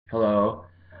Hello.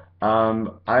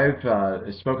 I've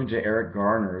spoken to Eric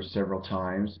Garner several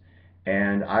times,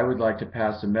 and I would like to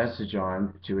pass a message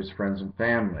on to his friends and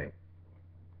family.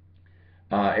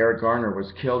 Eric Garner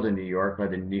was killed in New York by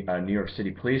the New York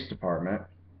City Police Department,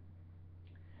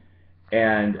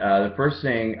 and the first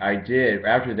thing I did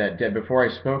after that, before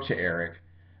I spoke to Eric,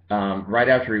 right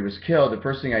after he was killed, the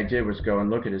first thing I did was go and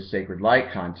look at his Sacred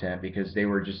Light content because they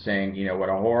were just saying, what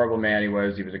a horrible man he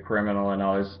was a criminal and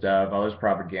all this stuff, all this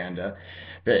propaganda.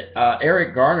 But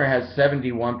Eric Garner has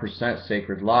 71%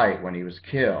 Sacred Light when he was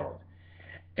killed,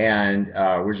 and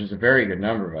which is a very good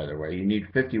number, by the way. You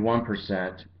need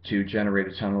 51% to generate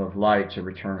a tunnel of light to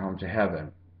return home to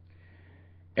heaven.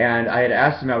 And I had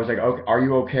asked him, I was like, okay, are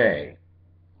you okay?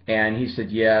 And he said,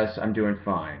 yes, I'm doing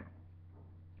fine.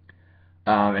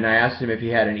 And I asked him if he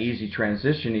had an easy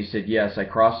transition. He said, yes, I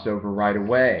crossed over right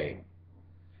away.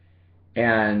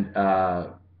 And,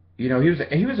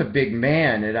 he was a big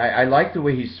man, and I liked the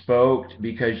way he spoke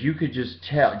because you could just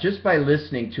tell, just by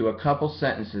listening to a couple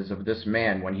sentences of this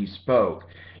man when he spoke,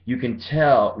 you can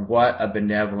tell what a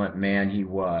benevolent man he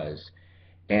was.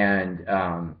 And,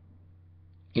 of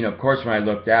course, when I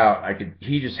looked out,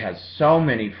 he just had so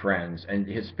many friends, and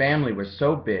his family was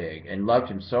so big and loved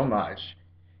him so much.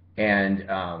 And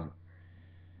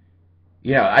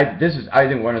this is, I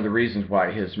think, one of the reasons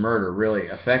why his murder really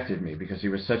affected me, because he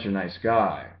was such a nice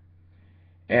guy.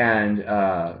 And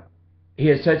he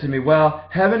had said to me, well,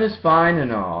 heaven is fine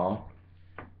and all,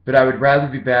 but I would rather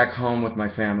be back home with my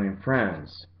family and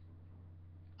friends.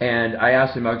 And I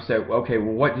asked him, I said, okay,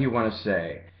 well, what do you want to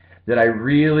say? That I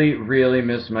really, really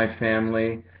miss my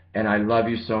family, and I love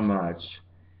you so much.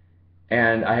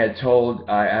 And I had told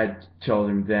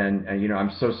him then,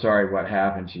 I'm so sorry what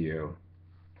happened to you.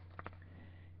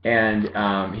 And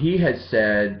he had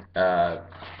said that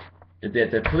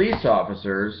the police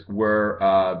officers were,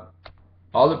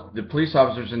 all the police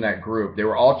officers in that group, they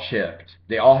were all chipped.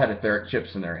 They all had etheric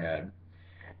chips in their head.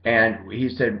 And he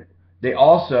said, the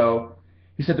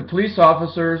police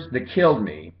officers that killed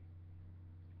me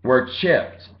were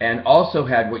chipped and also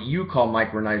had what you call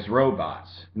micronized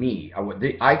robots.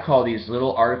 I call these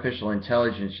little artificial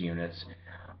intelligence units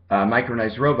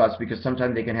micronized robots because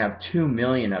sometimes they can have 2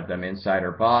 million of them inside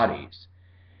our bodies.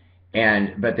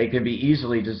 But they can be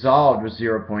easily dissolved with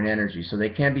 0-point energy, so they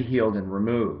can be healed and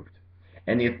removed.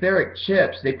 And the etheric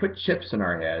chips, they put chips in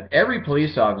our head. Every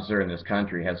police officer in this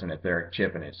country has an etheric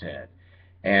chip in his head.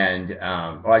 And,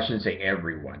 well, I shouldn't say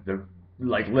everyone.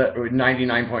 Like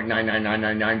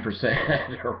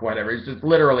 99.99999% or whatever. It's just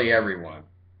literally everyone.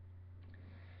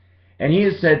 And he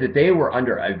has said that they were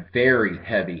under a very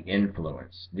heavy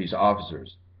influence, these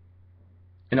officers,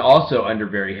 and also under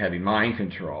very heavy mind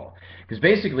control. Because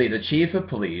basically the chief of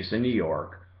police in New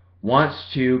York wants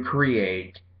to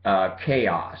create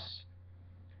chaos.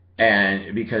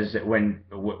 And because when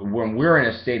we're in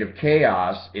a state of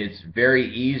chaos, it's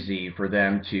very easy for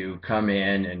them to come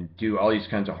in and do all these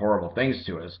kinds of horrible things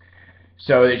to us.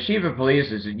 So the chief of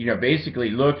police is,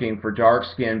 basically looking for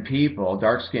dark-skinned people,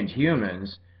 dark-skinned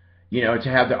humans, to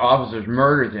have the officers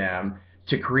murder them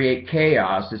to create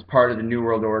chaos as part of the New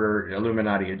World Order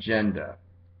Illuminati agenda.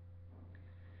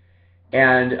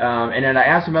 And then I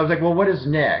asked him, I was like, well, what is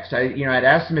next? I'd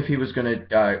asked him if he was going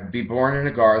to be born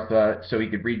in Agartha so he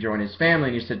could rejoin his family,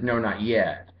 and he said, no, not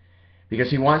yet. Because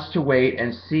he wants to wait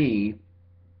and see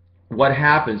what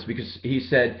happens, because he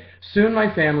said, soon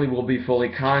my family will be fully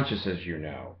conscious, as you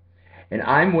know. And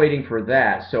I'm waiting for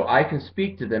that so I can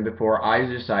speak to them before I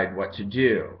decide what to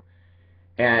do.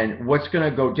 And what's going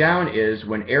to go down is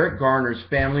when Eric Garner's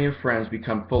family and friends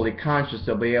become fully conscious,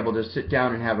 they'll be able to sit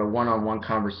down and have a one-on-one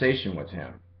conversation with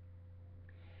him.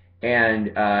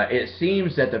 And it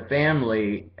seems that the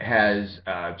family has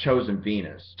chosen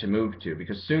Venus to move to,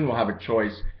 because soon we'll have a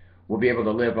choice. We'll be able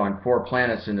to live on 4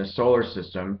 planets in the solar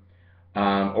system,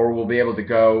 or we'll be able to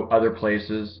go other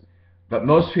places. But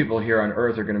most people here on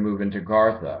Earth are going to move into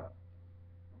Gartha.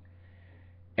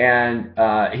 And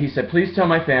he said, please tell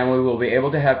my family we'll be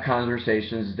able to have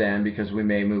conversations then because we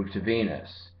may move to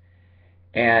Venus.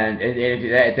 And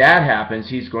if that happens,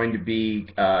 he's going to be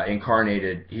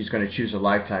incarnated. He's going to choose a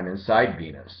lifetime inside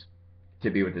Venus to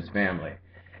be with his family.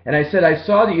 And I said, I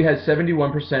saw that you had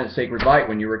 71% sacred light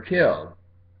when you were killed.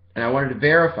 And I wanted to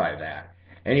verify that.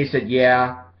 And he said,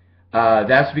 yeah,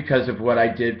 that's because of what I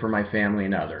did for my family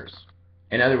and others.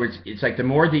 In other words, it's like the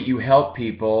more that you help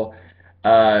people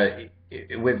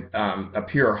with a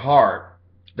pure heart,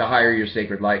 the higher your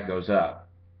sacred light goes up.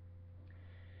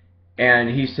 And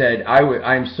he said,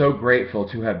 I'm so grateful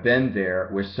to have been there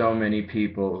with so many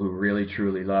people who really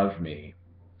truly love me.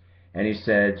 And he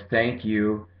said, thank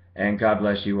you, and God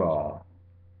bless you all.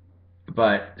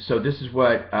 But so this is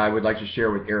what I would like to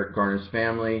share with Eric Garner's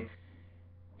family.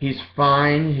 He's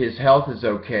fine, his health is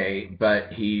okay,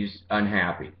 but he's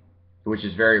unhappy, which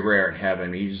is very rare in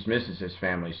heaven. He just misses his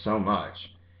family so much.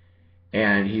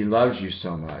 And he loves you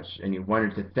so much. And he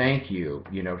wanted to thank you,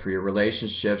 for your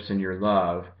relationships and your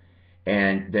love,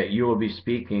 and that you will be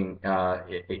speaking,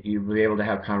 you'll be able to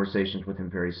have conversations with him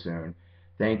very soon.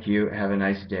 Thank you. Have a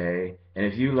nice day. And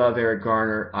if you love Eric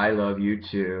Garner, I love you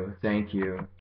too. Thank you.